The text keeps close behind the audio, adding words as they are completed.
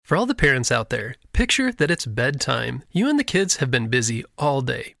For all the parents out there, picture that it's bedtime. You and the kids have been busy all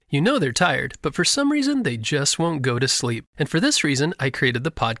day. You know they're tired, but for some reason they just won't go to sleep. And for this reason, I created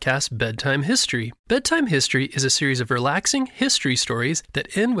the podcast Bedtime History. Bedtime History is a series of relaxing history stories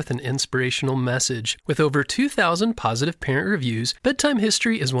that end with an inspirational message. With over 2,000 positive parent reviews, Bedtime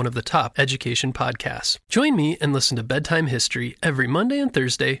History is one of the top education podcasts. Join me and listen to Bedtime History every Monday and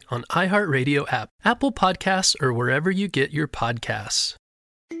Thursday on iHeartRadio app, Apple Podcasts, or wherever you get your podcasts.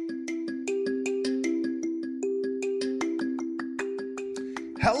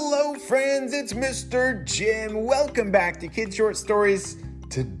 Hello friends, it's Mr. Jim. Welcome back to Kids Short Stories.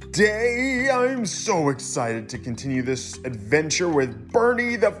 Today, I'm so excited to continue this adventure with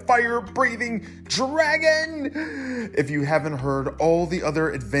Bernie the fire-breathing dragon. If you haven't heard all the other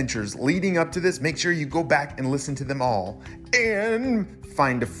adventures leading up to this, make sure you go back and listen to them all. And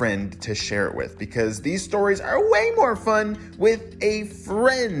find a friend to share it with, because these stories are way more fun with a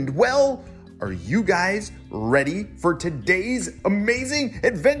friend. Well, are you guys ready for today's amazing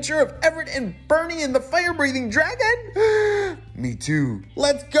adventure of Everett and Bernie and the fire-breathing dragon? Me too.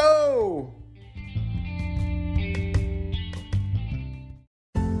 Let's go!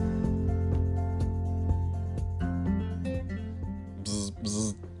 Bzz,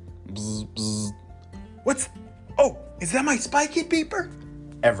 bzz, bzz, bzz. What's... Oh, is that my Spy Kid beeper?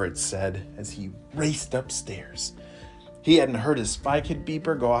 Everett said as he raced upstairs. He hadn't heard his Spy Kid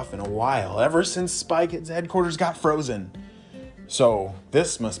beeper go off in a while, ever since Spy Kid's headquarters got frozen. So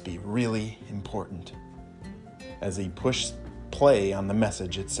this must be really important. As he pushed play on the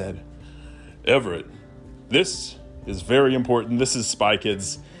message, it said, Everett, this is very important. This is Spy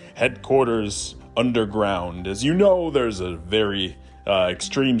Kid's headquarters underground. As you know, there's a very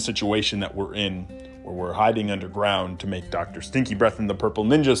extreme situation that we're in, where we're hiding underground to make Dr. Stinky Breath and the Purple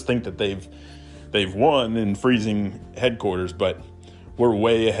Ninjas think that they've won in freezing headquarters, but we're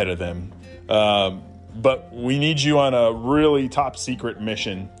way ahead of them. But we need you on a really top secret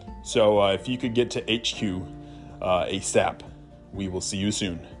mission. So if you could get to HQ ASAP, we will see you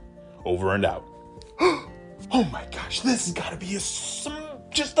soon. Over and out. Oh my gosh, this has got to be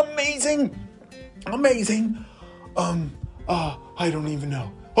just amazing. Amazing. I don't even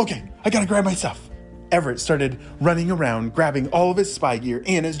know. Okay, I gotta grab my stuff. Everett started running around, grabbing all of his spy gear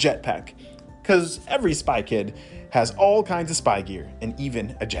and his jetpack. Because every Spy Kid has all kinds of spy gear and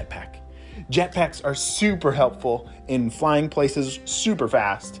even a jetpack. Jetpacks are super helpful in flying places super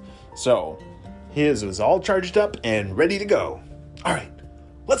fast. So his was all charged up and ready to go. All right,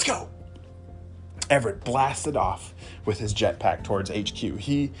 let's go. Everett blasted off with his jetpack towards HQ.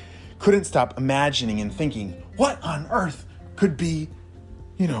 He couldn't stop imagining and thinking, what on earth could be,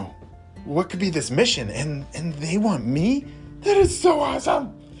 what could be this mission? And they want me? That is so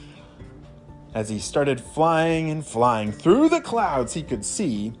awesome. As he started flying and flying through the clouds, he could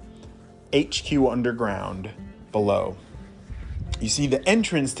see HQ underground below. You see, the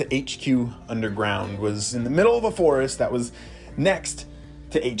entrance to HQ underground was in the middle of a forest that was next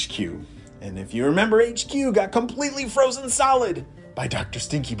to HQ. And if you remember, HQ got completely frozen solid by Dr.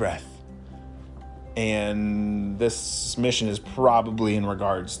 Stinky Breath. And this mission is probably in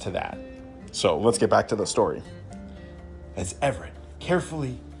regards to that. So let's get back to the story. As Everett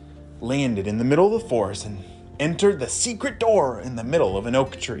carefully landed in the middle of the forest and entered the secret door in the middle of an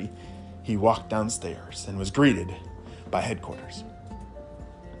oak tree, he walked downstairs and was greeted by headquarters.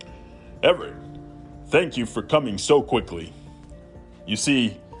 Everett, thank you for coming so quickly. You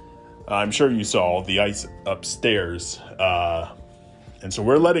see, I'm sure you saw the ice upstairs, and so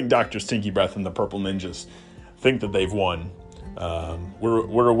we're letting Dr. Stinky Breath and the Purple Ninjas think that they've won.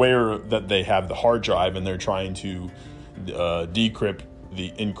 We're aware that they have the hard drive and they're trying to decrypt the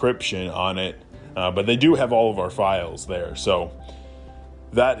encryption on it, but they do have all of our files there, so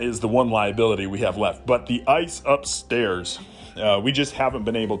that is the one liability we have left. But the ice upstairs, we just haven't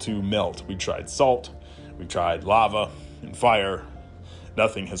been able to melt. We tried salt, we tried lava and fire.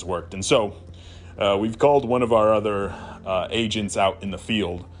 Nothing has worked, and so we've called one of our other agents out in the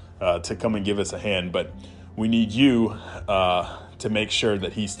field to come and give us a hand, but we need you to make sure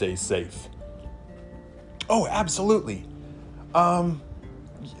that he stays safe. Oh, absolutely.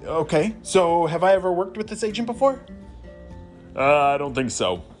 Okay, so have I ever worked with this agent before? I don't think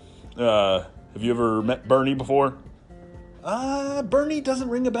so. Have you ever met Bernie before? Bernie doesn't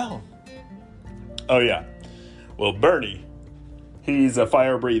ring a bell. Oh, yeah. Well, Bernie, he's a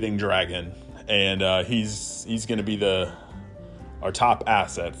fire-breathing dragon, and he's going to be our top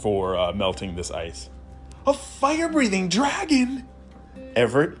asset for melting this ice. A fire-breathing dragon?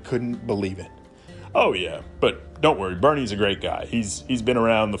 Everett couldn't believe it. Oh, yeah, but don't worry, Bernie's a great guy. He's been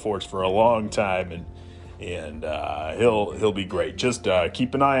around the force for a long time, and and he'll be great. Just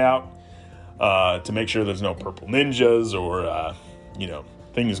keep an eye out to make sure there's no purple ninjas or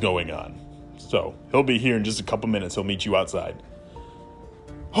things going on. So he'll be here in just a couple minutes. He'll meet you outside.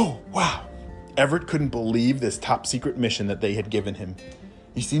 Oh, wow. Everett couldn't believe this top secret mission that they had given him.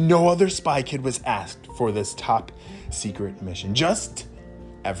 You see, no other spy kid was asked for this top secret mission. Just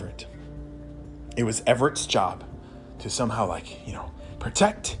Everett. It was Everett's job to somehow,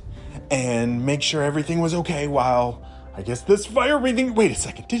 protect and make sure everything was okay while, I guess, this fire-breathing... Wait a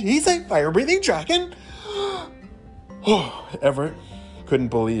second. Did he say fire-breathing dragon? Oh, Everett couldn't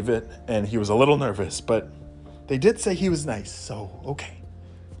believe it, and he was a little nervous, but they did say he was nice, so okay.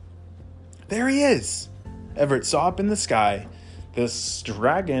 There he is. Everett saw up in the sky this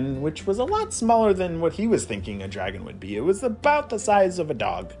dragon, which was a lot smaller than what he was thinking a dragon would be. It was about the size of a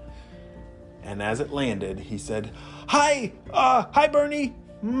dog. And as it landed, he said, Hi, Bernie.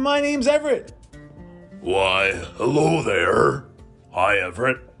 My name's Everett. Why, hello there. Hi,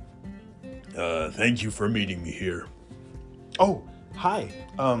 Everett. Thank you for meeting me here. Oh, hi.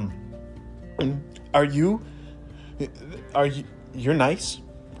 You're nice,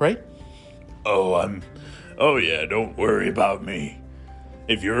 right? Oh yeah, don't worry about me.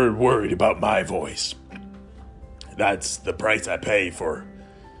 If you're worried about my voice, that's the price I pay for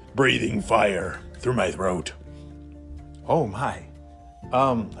breathing fire through my throat. Oh my.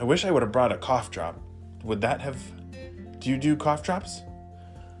 I wish I would have brought a cough drop. Would that have... Do you do cough drops?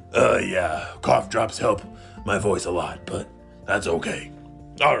 Yeah, cough drops help my voice a lot, but that's okay.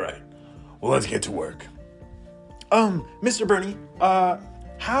 All right, well, let's get to work. Mr. Bernie,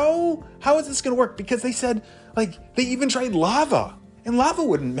 how is this gonna work? Because they said, they even tried lava, and lava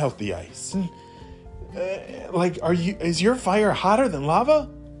wouldn't melt the ice. And, is your fire hotter than lava?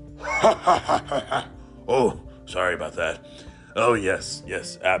 Oh, sorry about that. Oh, yes,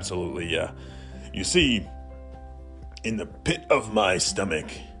 absolutely, yeah. You see, in the pit of my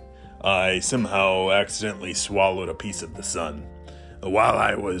stomach, I somehow accidentally swallowed a piece of the sun. While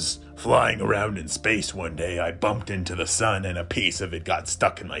I was flying around in space one day, I bumped into the sun and a piece of it got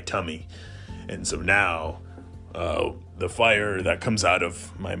stuck in my tummy. And so now, the fire that comes out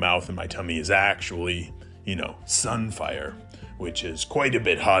of my mouth and my tummy is actually, sun fire, which is quite a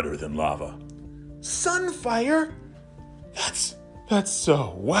bit hotter than lava. Sun fire? That's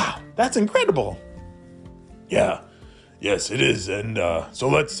so, wow, that's incredible. Yeah, yes, it is. And so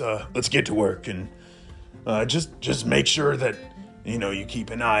let's get to work and just make sure that you keep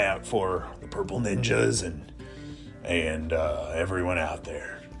an eye out for the purple ninjas and everyone out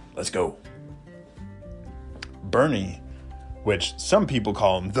there. Let's go. Bernie, which some people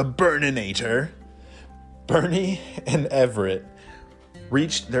call him the Burninator, Bernie and Everett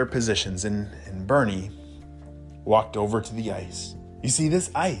reached their positions, and Bernie walked over to the ice. You see, this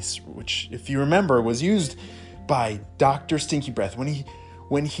ice, which, if you remember, was used by Dr. Stinky Breath.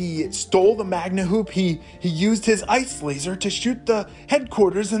 When he stole the Magna Hoop, he used his ice laser to shoot the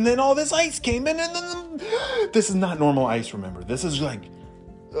headquarters, and then all this ice came in, and then... This is not normal ice, remember. This is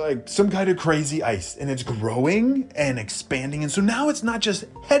like some kind of crazy ice, and it's growing and expanding, and so now it's not just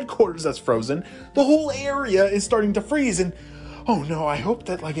headquarters that's frozen. The whole area is starting to freeze, and oh no, I hope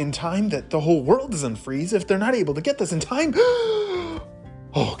that in time that the whole world doesn't freeze if they're not able to get this in time. Oh,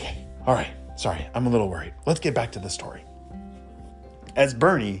 okay. All right. Sorry, I'm a little worried. Let's get back to the story. As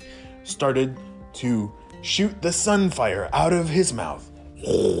Bernie started to shoot the sunfire out of his mouth,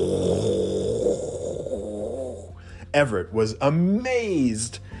 Everett was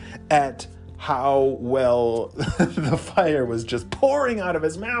amazed at how well the fire was just pouring out of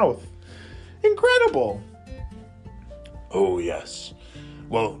his mouth. Incredible. Oh, yes.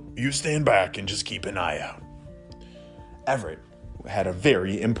 Well, you stand back and just keep an eye out. Everett had a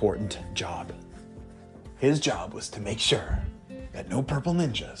very important job. His job was to make sure that no purple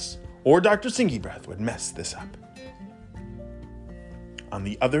ninjas or Dr. Stinky Breath would mess this up. On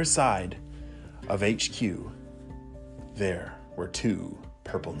the other side of HQ, there were 2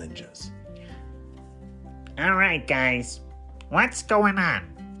 purple ninjas. All right, guys. What's going on?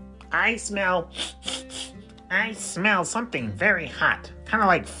 I smell something very hot, kind of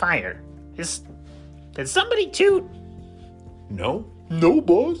like fire. Did somebody toot? No,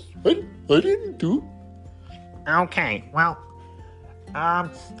 boss. I didn't do. Okay, well,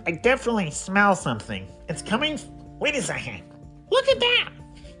 I definitely smell something. It's coming. Wait a second. Look at that.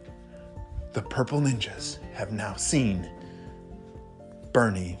 The purple ninjas have now seen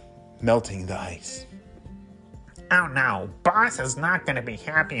Bernie melting the ice. Oh no, boss is not going to be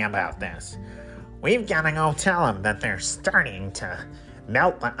happy about this. We've got to go tell him that they're starting to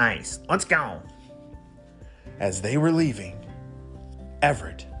melt the ice. Let's go. As they were leaving,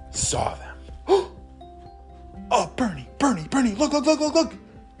 Everett saw them. Oh, Bernie, look.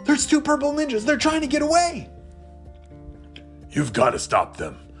 There's 2 purple ninjas. They're trying to get away. You've got to stop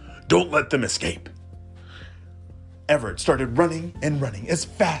them. Don't let them escape. Everett started running as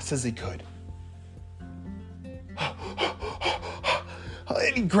fast as he could. And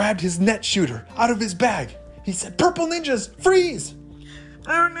he grabbed his net shooter out of his bag. He said, "Purple ninjas, freeze!"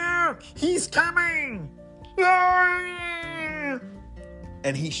 Oh no, he's coming!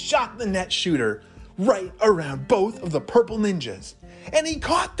 And he shot the net shooter right around both of the purple ninjas. And he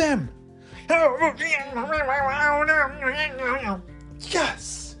caught them.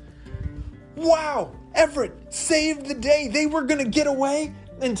 Yes! Wow! Everett saved the day. They were gonna get away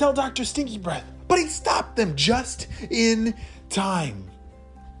and tell Dr. Stinky Breath, but he stopped them just in time.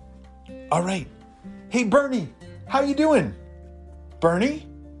 All right. Hey, Bernie, how you doing? Bernie?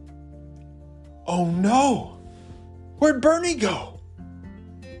 Oh no! Where'd Bernie go?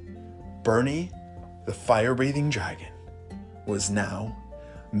 Bernie, the fire-breathing dragon, was now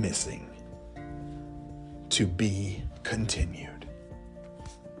missing. To be continued.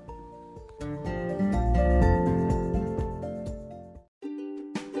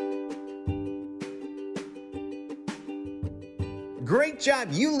 Great job,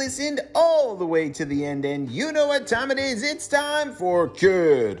 you listened all the way to the end, and you know what time it is. It's time for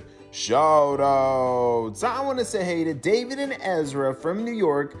Kid Shoutouts. I want to say hey to David and Ezra from New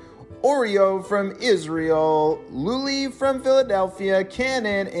York, Oreo from Israel, Luli from Philadelphia,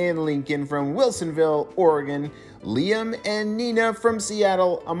 Cannon and Lincoln from Wilsonville, Oregon, Liam and Nina from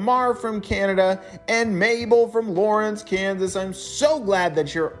Seattle, Amar from Canada, and Mabel from Lawrence, Kansas. I'm so glad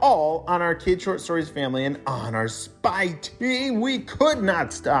that you're all on our Kid Short Stories family and on our spy team. We could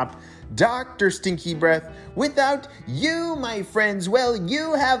not stop Dr. Stinky Breath without you, my friends. Well,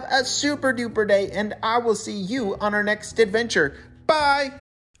 you have a super duper day, and I will see you on our next adventure. Bye!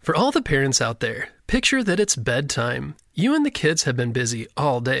 For all the parents out there, picture that it's bedtime. You and the kids have been busy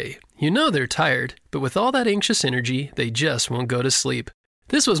all day. You know they're tired, but with all that anxious energy, they just won't go to sleep.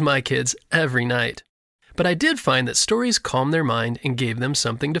 This was my kids every night. But I did find that stories calmed their mind and gave them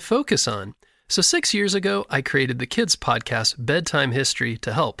something to focus on. So 6 years ago, I created the kids podcast Bedtime History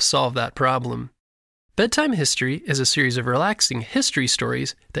to help solve that problem. Bedtime History is a series of relaxing history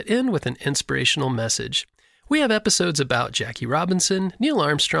stories that end with an inspirational message. We have episodes about Jackie Robinson, Neil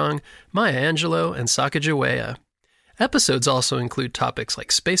Armstrong, Maya Angelou, and Sacagawea. Episodes also include topics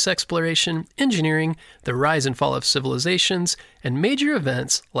like space exploration, engineering, the rise and fall of civilizations, and major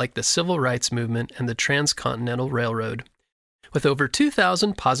events like the Civil Rights Movement and the Transcontinental Railroad. With over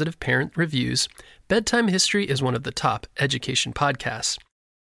 2,000 positive parent reviews, Bedtime History is one of the top education podcasts.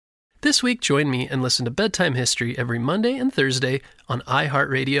 This week, join me and listen to Bedtime History every Monday and Thursday on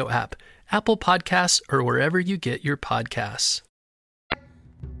iHeartRadio app, Apple Podcasts, or wherever you get your podcasts.